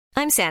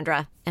I'm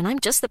Sandra, and I'm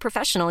just the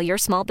professional your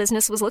small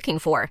business was looking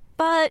for.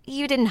 But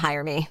you didn't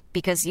hire me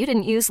because you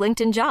didn't use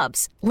LinkedIn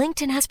Jobs.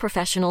 LinkedIn has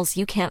professionals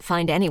you can't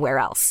find anywhere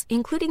else,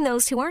 including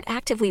those who aren't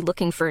actively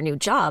looking for a new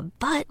job,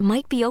 but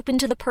might be open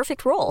to the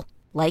perfect role,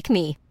 like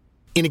me.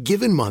 In a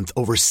given month,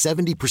 over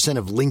 70%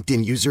 of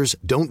LinkedIn users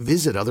don't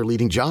visit other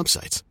leading job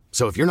sites.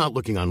 So if you're not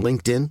looking on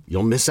LinkedIn,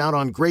 you'll miss out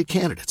on great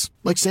candidates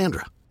like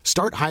Sandra.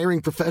 Start hiring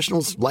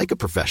professionals like a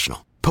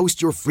professional.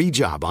 Post your free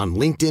job on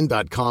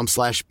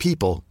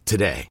linkedin.com/people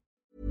today.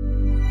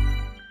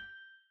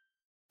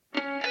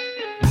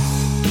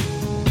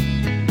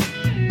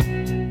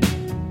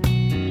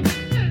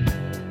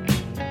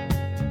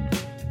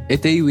 E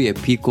te iwi e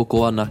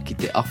pīkoko ana ki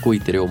te ako I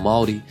te reo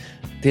Māori.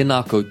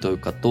 Tēnā koutou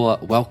katoa.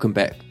 Welcome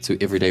back to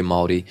Everyday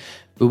Māori,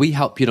 where we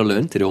help you to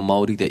learn te reo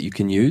Māori that you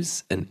can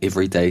use in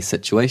everyday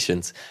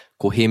situations.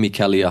 Ko Hemi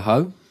Kelly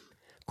ahau.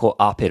 Ko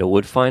Āpera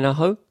Woodfine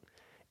ahau.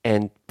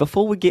 And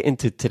before we get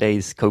into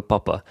today's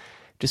kaupapa,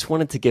 just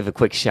wanted to give a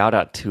quick shout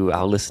out to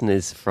our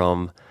listeners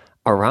from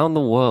around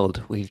the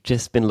world. We've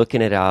just been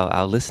looking at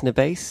our listener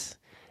base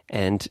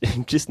and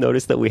just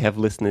noticed that we have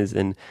listeners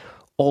in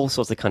all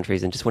sorts of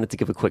countries, and just wanted to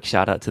give a quick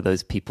shout out to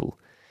those people.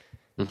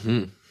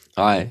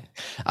 Aye.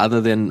 Other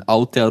than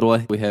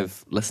Aotearoa, we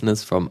have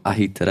listeners from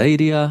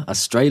Ahitereiria,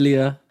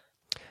 Australia,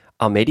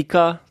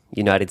 America,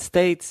 United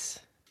States,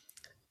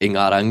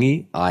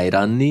 Ingarangi,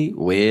 Airani,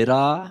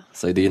 Wera,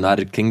 so the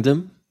United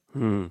Kingdom,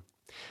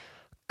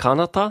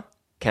 Kanata,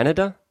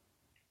 Canada,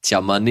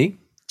 Tiamani,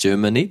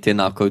 Germany,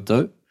 tēnā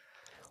koutou,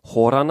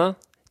 Horana,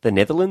 the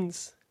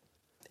Netherlands,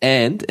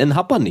 and in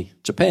Hapani,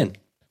 Japan.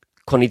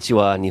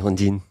 Konnichiwa,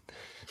 Nihonjin.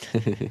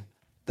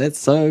 That's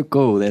so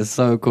cool. That's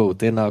so cool.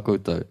 Tēnā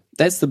koutou.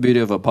 That's the beauty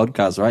of a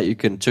podcast, right? You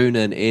can tune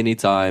in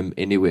anytime,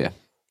 anywhere.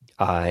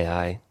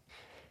 Ai.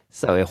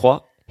 So e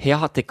hoa, he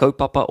aha te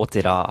kaupapa o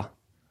te rā.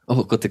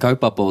 Oh, ko te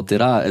kaupapa o te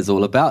rā is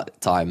all about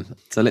time.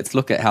 So let's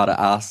look at how to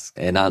ask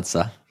and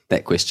answer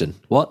that question.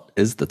 What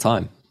is the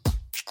time?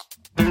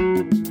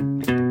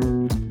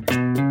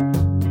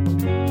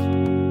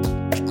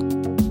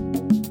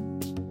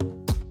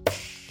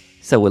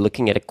 So we're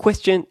looking at a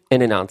question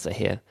and an answer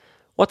here.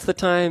 What's the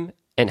time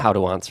and how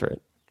to answer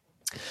it?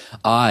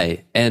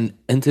 Aye, and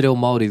in te reo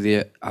Māori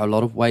there are a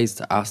lot of ways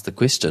to ask the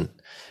question.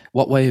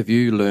 What way have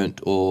you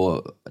learnt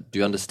or do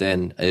you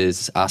understand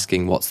is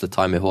asking what's the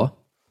time e hoa?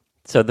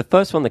 So the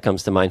first one that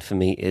comes to mind for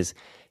me is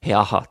he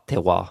aha te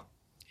wā.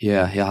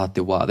 Yeah, he aha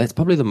te wā. That's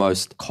probably the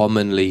most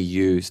commonly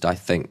used, I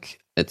think.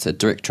 It's a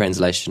direct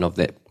translation of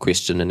that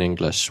question in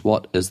English.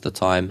 What is the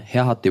time? He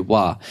aha te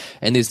wā.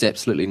 And there's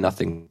absolutely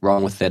nothing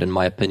wrong with that, in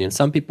my opinion.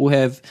 Some people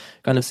have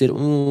kind of said,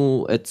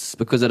 it's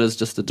because it is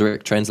just a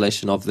direct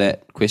translation of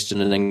that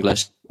question in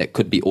English. It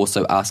could be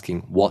also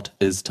asking, what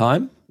is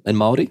time in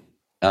Māori?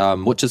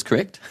 Which is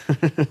correct.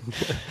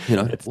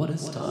 What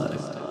is time?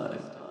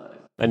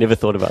 I never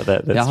thought about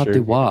that. That's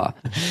true.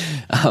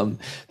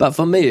 But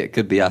for me, it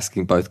could be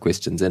asking both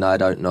questions, and I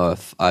don't know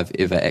if I've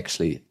ever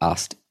actually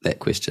asked that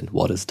question,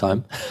 what is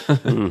time?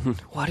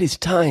 What is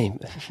time?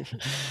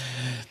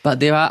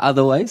 But there are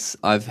other ways.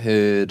 I've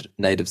heard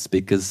native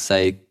speakers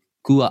say,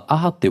 kua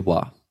aha te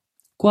wā.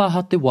 Kua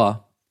aha te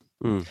wā.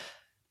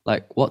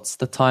 Like, what's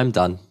the time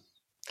done?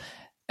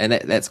 And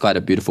that's quite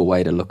a beautiful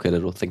way to look at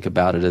it or think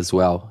about it as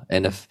well.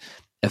 And if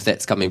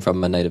that's coming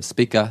from a native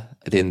speaker,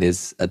 then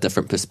there's a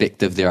different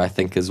perspective there, I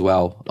think, as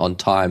well on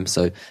time.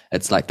 So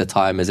it's like the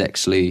time is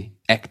actually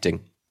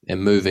acting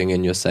and moving,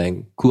 and you're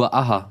saying, kua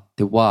aha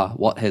te wā,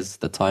 what has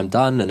the time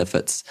done? And if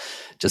it's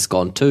just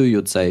gone to,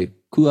 you'd say,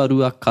 kua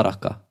rua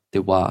karaka te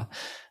wā.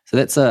 So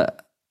that's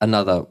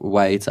another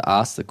way to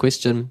ask the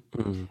question.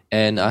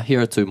 And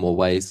here are two more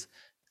ways.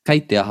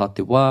 Kei te aha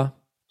te wā.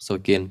 So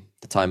again,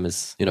 the time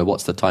is,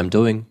 what's the time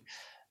doing?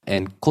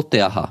 And ko te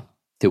aha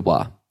te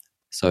wā.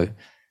 So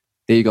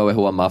there you go, e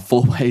hoa,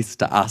 4 ways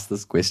to ask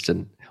this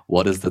question.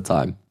 What is the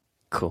time?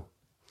 Cool.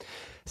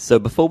 So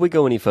before we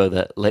go any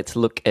further, let's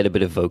look at a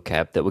bit of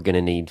vocab that we're going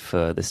to need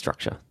for the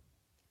structure.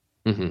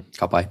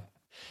 Ka pai.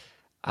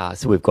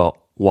 So we've got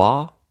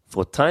wā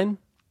for time.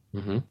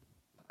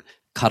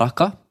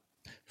 Karaka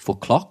for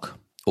clock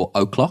or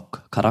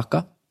o'clock,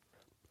 karaka.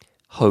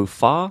 Hau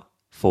whā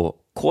for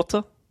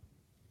quarter.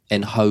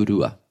 And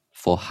haurua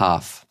for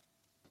half.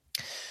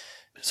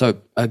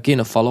 So again,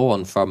 a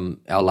follow-on from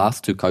our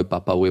last two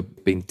kaupapa,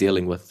 we've been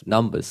dealing with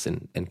numbers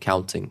and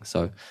counting.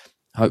 So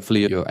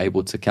hopefully you're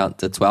able to count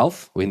to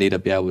 12. We need to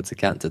be able to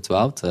count to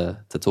 12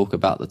 to talk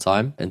about the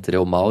time in te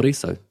reo Māori.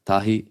 So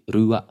tahi,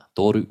 rua,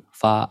 toru,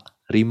 whā,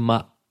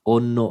 rima,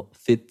 ono,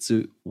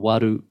 whetū,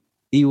 waru,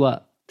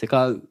 iwa,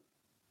 tekau,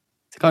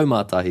 tekau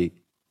mātahi,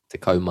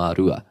 tekau mā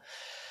rua.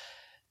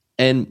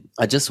 And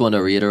I just want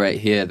to reiterate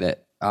here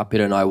that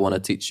Āpera and I want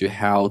to teach you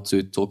how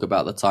to talk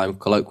about the time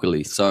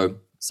colloquially. So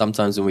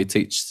sometimes when we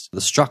teach the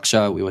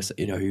structure, we always say,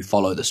 you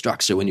follow the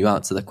structure when you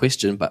answer the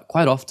question. But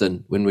quite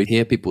often when we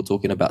hear people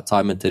talking about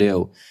time in te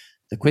reo,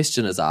 the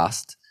question is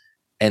asked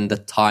and the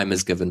time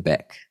is given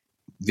back.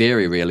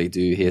 Very rarely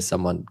do you hear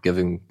someone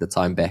giving the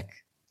time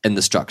back in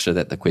the structure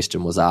that the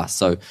question was asked.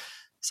 So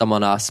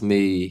someone asks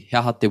me, he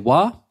aha te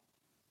wā?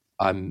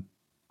 I'm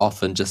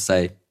often just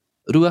say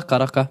rua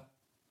karaka,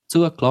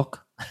 2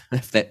 o'clock,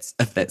 if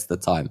that's the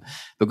time,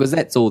 because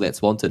that's all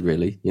that's wanted,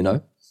 really, you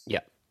know? Yeah.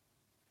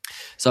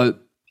 So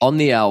on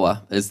the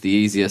hour is the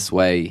easiest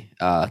way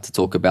to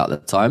talk about the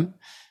time.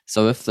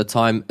 So if the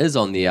time is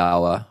on the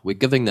hour, we're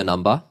giving the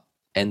number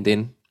and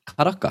then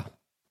karaka.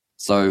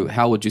 So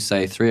how would you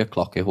say 3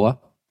 o'clock, e hoa?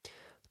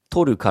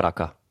 Toru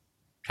karaka.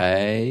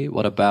 Okay,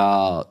 what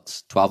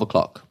about 12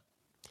 o'clock?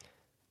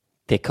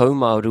 Te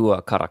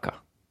kaumārua karaka.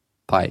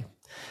 Pai.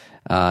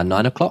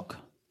 9 o'clock?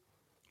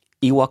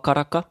 Iwa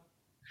karaka.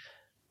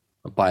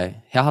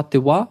 Pai. Hea te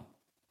wā?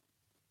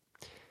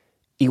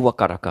 Iwa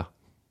karaka.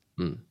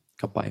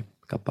 Ka pai,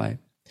 ka pai.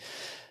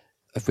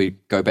 If we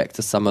go back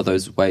to some of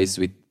those ways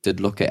we did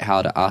look at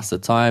how to ask the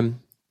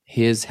time,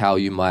 here's how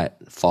you might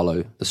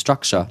follow the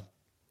structure.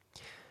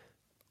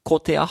 Ko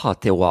te aha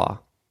te wā.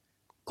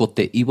 Ko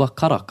te iwa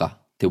karaka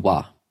te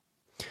wā.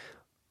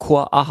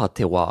 Kua aha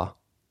te wā.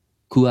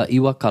 Kua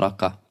iwa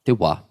karaka te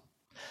wā.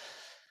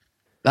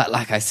 But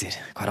like I said,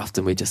 quite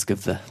often we just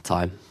give the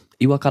time.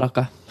 Iwa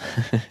karaka.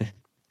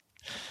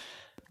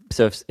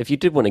 So if you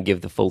did want to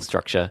give the full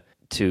structure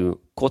to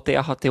ko te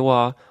aha te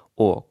wā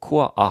or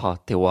kua aha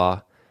te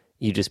wā,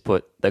 you just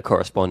put the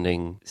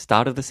corresponding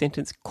start of the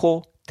sentence,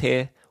 ko,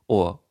 te,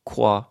 or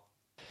kua.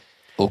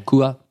 Or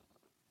kua.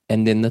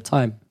 And then the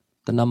time,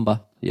 the number.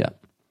 Yeah.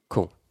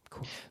 Cool.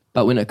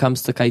 But when it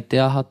comes to kei te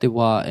aha te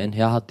wā and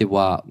he aha te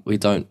wā, we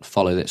don't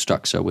follow that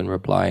structure when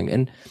replying.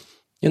 And,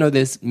 you know,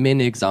 there's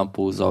many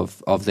examples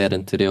of that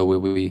in te reo where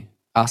we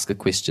ask a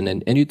question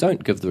and you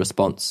don't give the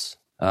response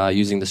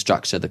using the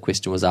structure the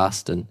question was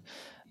asked. And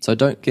so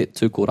don't get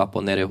too caught up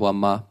on that e hoa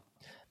ma.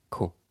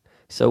 Cool.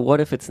 So what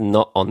if it's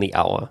not on the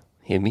hour?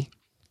 Hear me?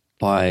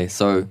 Pai.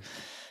 So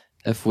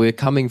if we're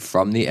coming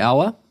from the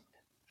hour,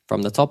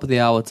 from the top of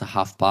the hour to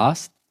half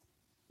past,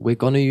 we're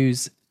going to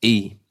use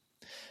e.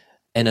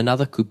 And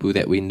another kupu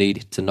that we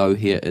need to know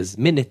here is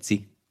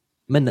miniti.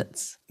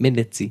 Minutes.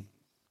 Miniti.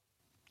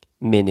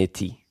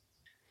 Miniti.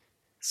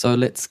 So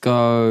let's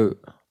go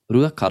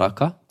rua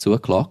karaka, 2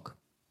 o'clock,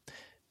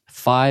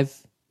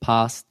 5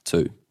 past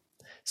 2.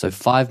 So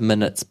 5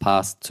 minutes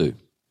past 2.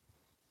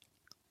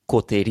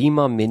 Ko te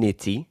rima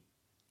miniti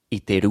I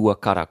te rua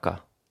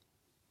karaka.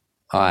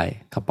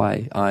 Ai, ka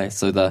pai, ai.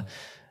 So the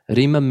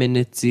rima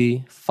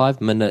miniti, 5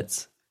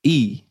 minutes,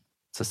 I,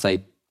 to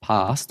say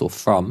past or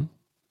from,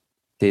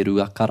 te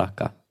rua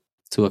karaka,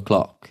 2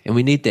 o'clock. And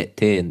we need that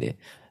te in there.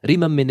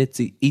 Rima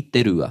miniti I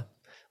te rua,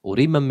 or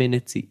rima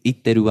miniti I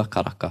te rua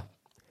karaka.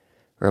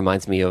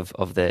 Reminds me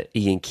of the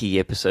E and Key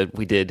episode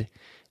we did,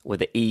 where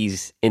the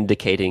E's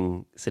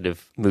indicating sort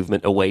of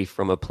movement away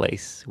from a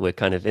place. We're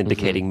kind of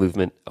indicating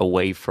movement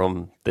away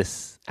from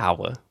this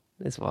hour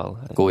as well.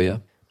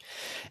 Goya.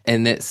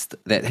 And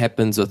that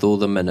happens with all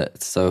the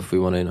minutes. So if we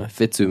want to know,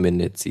 whetu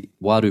miniti,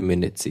 waru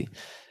miniti,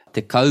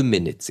 te kau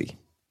miniti,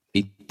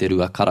 I te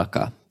rua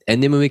karaka.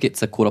 And then when we get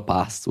to quarter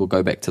past, we'll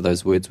go back to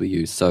those words we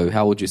use. So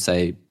how would you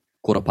say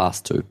quarter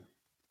past 2?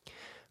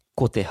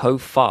 Ko te hau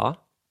whā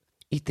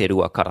I te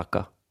rua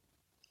karaka.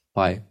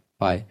 Pai.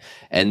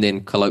 And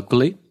then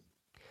colloquially?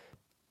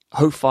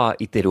 Hau whā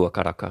I te rua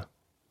karaka.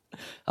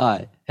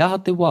 Ai, he aha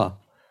te wā?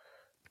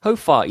 Hau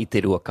whā I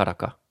te rua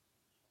karaka.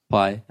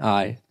 Pai,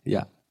 ai,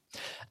 yeah.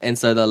 And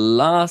so the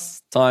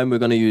last time we're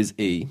going to use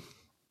E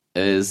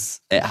is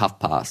at half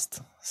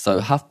past. So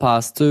half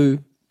past 2,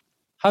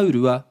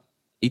 haurua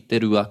I te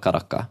rua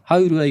karaka.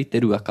 Haurua I te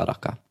rua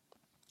karaka.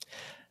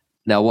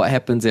 Now what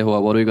happens, e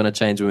hoa? What are we going to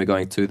change when we're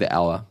going to the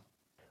hour?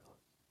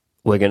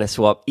 We're going to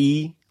swap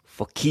E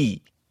for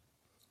ki.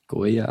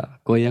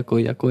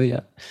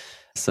 Koia.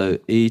 So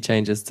E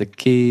changes to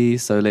ki.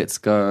 So let's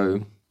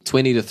go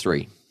 20 to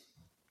 3.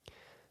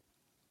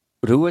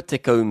 Rua te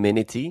kau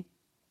miniti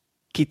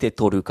ki te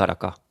toru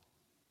karaka.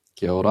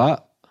 Kia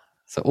ora.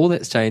 So all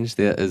that's changed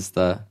there is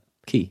the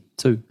ki,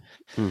 2.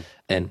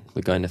 And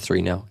we're going to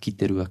 3 now. Ki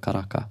te rua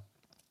karaka.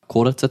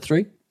 Quarter to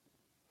 3.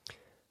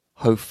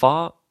 Hau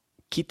whā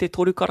ki te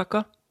toru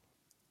karaka.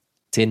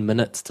 10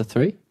 minutes to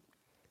 3.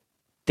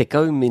 Te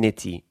kau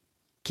miniti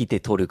ki te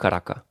toru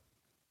karaka.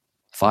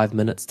 5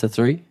 minutes to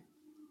 3.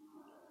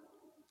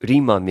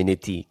 Rima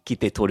miniti ki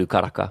te toru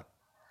karaka.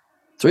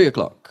 3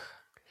 o'clock.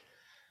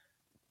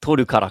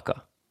 Toru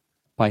karaka.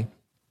 Pai.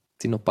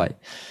 Tino pai.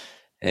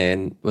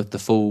 And with the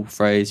full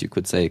phrase, you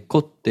could say,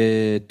 ko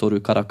te toru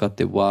karaka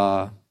te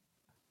wā.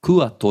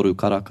 Kua toru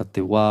karaka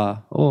te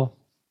wā. Or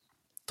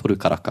toru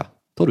karaka.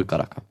 Toru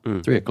karaka.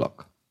 3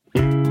 o'clock.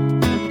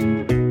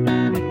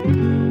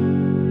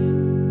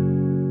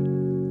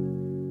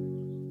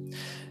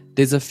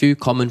 There's a few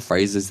common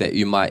phrases that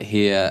you might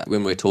hear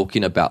when we're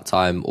talking about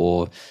time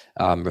or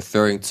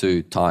referring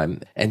to time.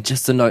 And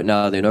just a note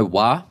now, you know,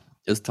 wā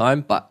is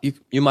time, but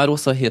you might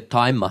also hear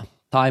taima.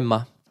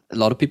 Taima. A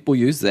lot of people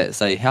use that,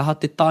 say, he aha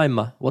te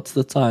taima. What's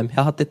the time? He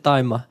aha te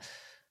taima.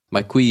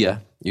 My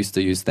kuia used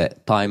to use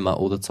that, taima,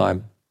 all the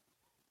time.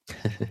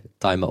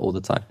 Taima all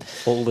the time.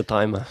 All the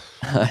time.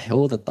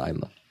 All the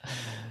time.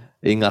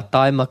 I ngā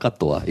taima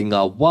katoa, I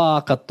ngā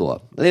wā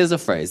katoa. There's a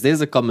phrase,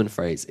 there's a common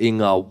phrase. I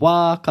ngā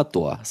wā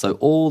katoa. So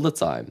all the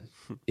time.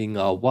 I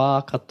ngā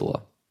wā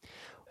katoa.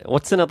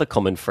 What's another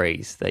common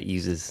phrase that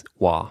uses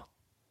wā?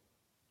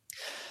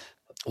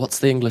 What's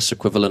the English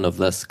equivalent of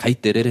this? Kei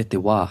te rere te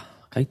wā.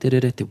 Kei te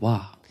rere te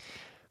wā.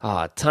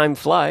 Time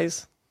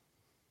flies.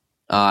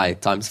 Aye,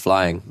 time's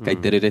flying. Kei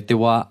te rere te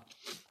wā.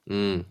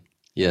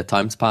 Yeah,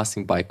 time's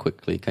passing by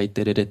quickly. Kei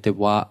te rere te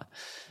wā.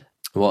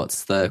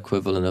 What's the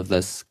equivalent of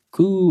this?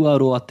 Kua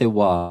roa te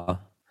wā.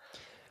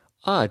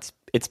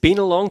 It's been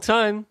a long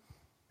time.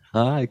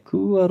 Ai,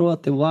 kua roa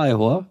te wā e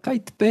hoa. Kei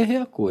te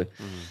pēhea koe.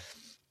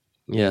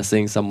 Yeah,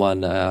 seeing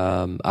someone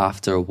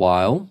after a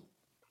while.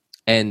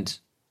 And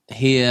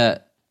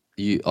here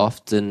you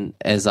often,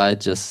 as I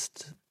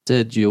just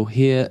did, you'll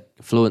hear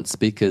fluent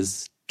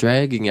speakers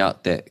dragging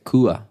out that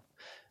kua.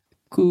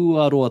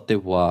 Kua roa te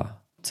wā,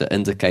 to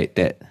indicate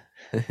that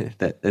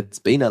that it's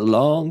been a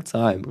long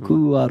time.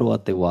 Kua roa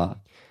te wā.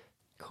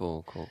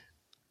 Cool.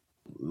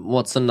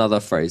 What's another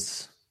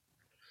phrase?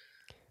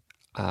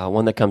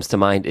 One that comes to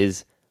mind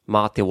is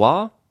mā te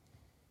wā.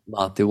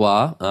 Mā te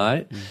wā,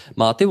 aye.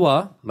 Mā te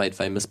wā, made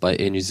famous by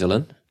Air New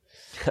Zealand.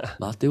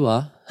 Mā te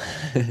wā.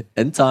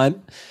 In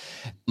time.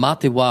 Mā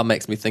te wā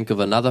makes me think of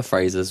another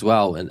phrase as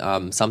well.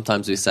 And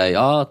sometimes we say,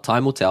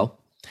 time will tell.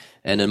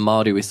 And in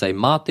Māori we say,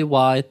 mā te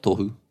wā e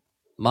tohu.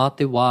 Mā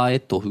te wā e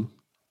tohu.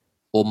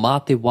 Or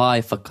mā te wā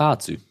e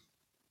whakātu.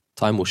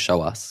 Time will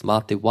show us.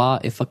 Mā te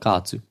wā e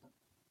whakātu.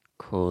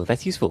 Cool.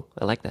 That's useful.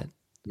 I like that.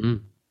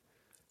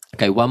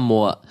 Okay, one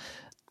more.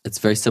 It's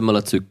very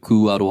similar to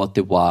kua roa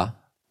te wā.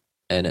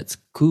 And it's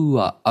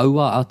kua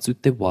aua atu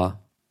te wā.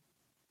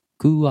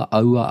 Kua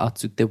aua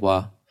atu te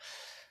wā.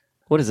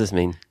 What does this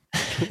mean?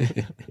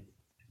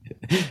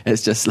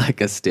 It's just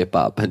like a step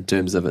up in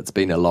terms of it's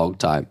been a long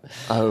time.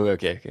 Oh,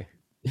 okay.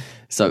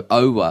 So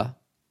aua,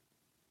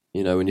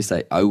 when you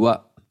say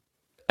aua.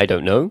 I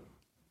don't know.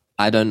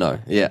 I don't know.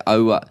 Yeah,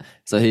 aua.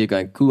 So here you're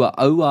going, kua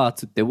aua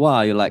atu te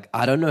wā. You're like,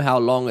 I don't know how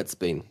long it's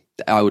been.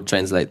 I would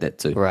translate that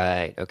too.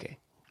 Right, okay.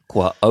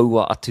 Kua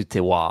aua atu te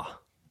wā.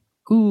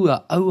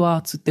 Kua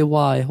aua atu te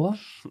wā e hoa.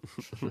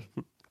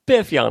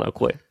 Pēr whiana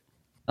koe.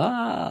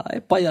 E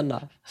pai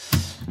ana.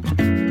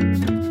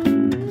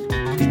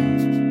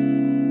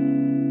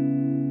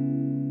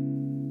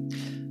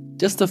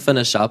 Just to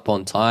finish up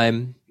on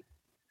time,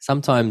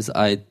 sometimes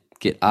I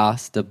get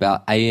asked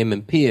about AM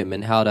and PM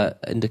and how to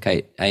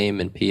indicate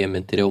AM and PM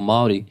in te reo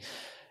Māori.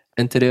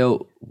 In te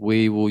reo,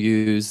 we will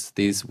use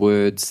these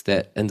words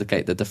that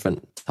indicate the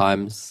different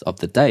times of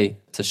the day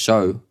to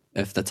show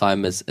if the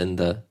time is in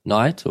the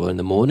night or in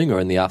the morning or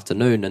in the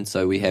afternoon. And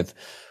so we have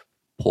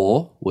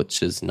po,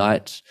 which is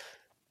night,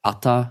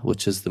 ata,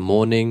 which is the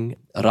morning,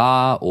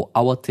 rā or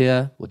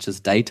awatea, which is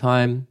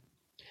daytime,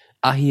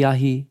 ahi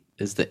ahi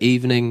is the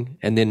evening,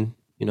 and then,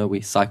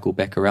 we cycle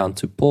back around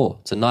to po,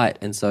 to night.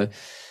 And so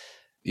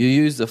you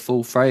use the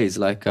full phrase,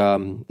 like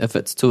if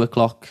it's 2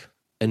 o'clock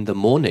in the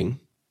morning,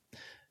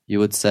 you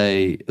would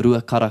say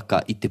rua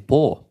karaka i te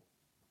po,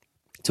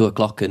 2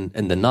 o'clock in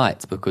the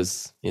night,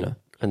 because,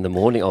 In the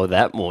morning? Oh,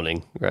 that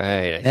morning.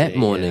 Right. That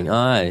morning,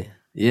 aye.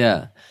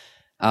 Yeah.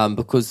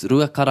 Because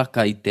rua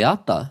karaka i te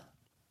ata,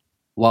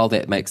 while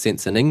that makes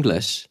sense in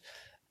English,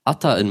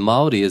 ata in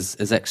Māori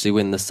is actually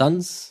when the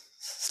sun's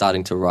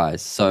starting to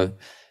rise. So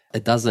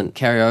it doesn't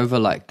carry over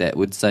like that.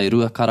 We'd say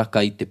rua karaka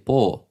i te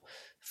po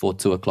for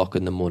 2 o'clock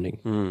in the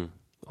morning.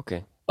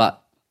 Okay.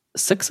 But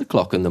 6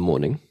 o'clock in the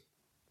morning,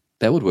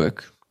 that would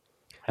work.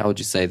 How would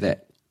you say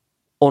that?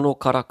 Ono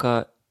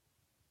karaka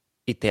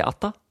i te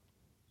ata?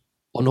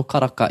 Ono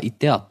karaka i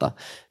te ata.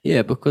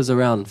 Yeah, because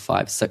around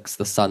 5, 6,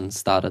 the sun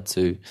started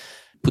to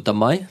puta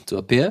mai, to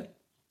appear.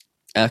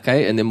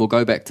 Okay, and then we'll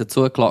go back to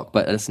 2 o'clock,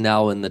 but it's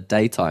now in the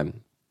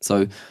daytime.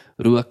 So,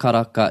 rua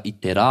karaka i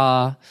te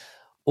rā,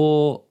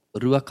 or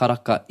rua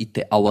karaka i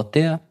te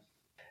awatea.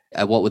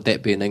 What would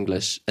that be in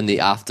English? In the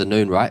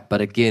afternoon, right?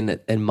 But again,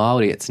 in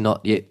Māori, it's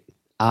not yet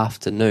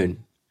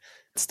afternoon.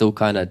 It's still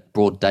kind of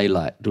broad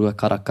daylight. Rua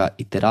karaka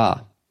i te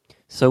rā.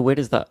 So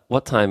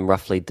what time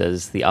roughly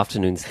does the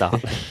afternoon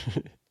start?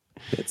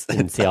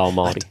 In Te Ao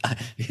Māori.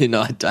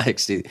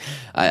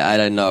 I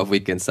don't know if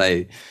we can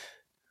say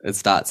it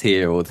starts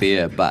here or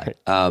there, but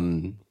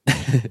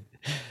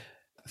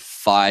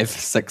 5,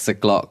 6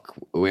 o'clock,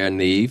 we're in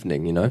the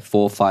evening,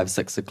 4, 5,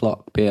 6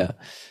 o'clock, pair.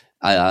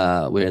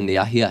 We're in the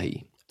ahi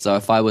ahi. So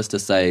if I was to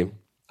say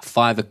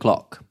 5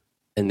 o'clock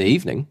in the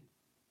evening.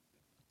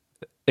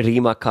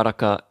 Rima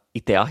karaka i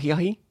te ahi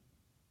ahi?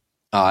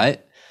 All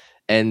right.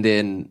 And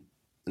then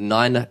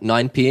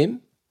 9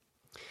 p.m.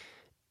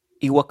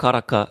 Iwa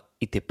karaka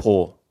i te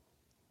pō.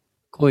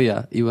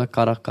 Koia, iwa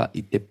karaka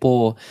i te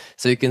pō.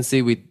 So you can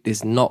see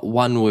there's not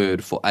one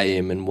word for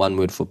AM and one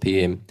word for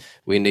PM.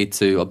 We need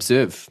to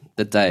observe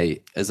the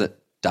day. Is it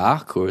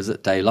dark or is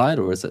it daylight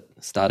or is it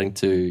starting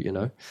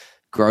to,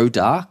 grow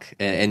dark?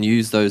 And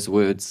use those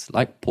words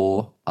like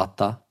pō,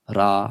 ata,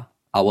 rā,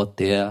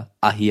 awatea,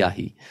 ahi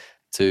ahi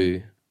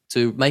to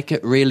make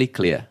it really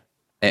clear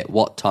at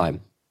what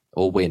time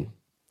or when.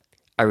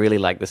 I really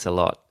like this a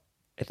lot.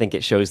 I think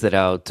it shows that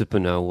our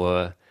tupuna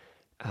were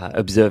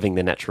observing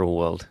the natural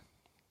world.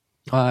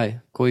 Aye,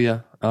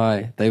 koia,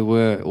 aye. They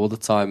were all the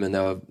time, and they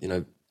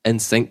were, in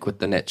sync with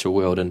the natural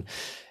world.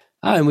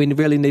 And we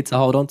really need to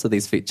hold on to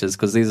these features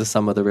because these are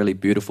some of the really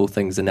beautiful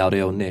things in our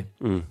reo ne.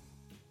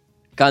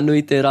 Ka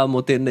nui te rā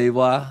mo tēnei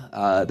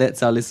wā.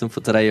 That's our lesson for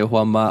today, e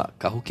hoa mā.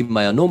 Ka hoki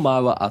mai anō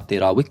māua a te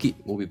rā wiki.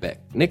 We'll be back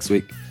next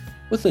week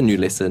with a new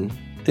lesson.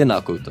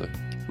 Tēnā koutou.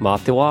 Mā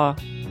te wā.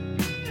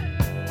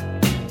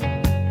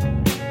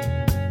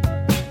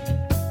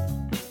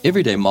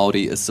 Everyday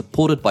Māori is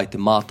supported by Te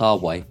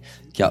Mātāwai,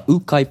 kia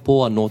ukai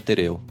poa no te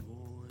reo.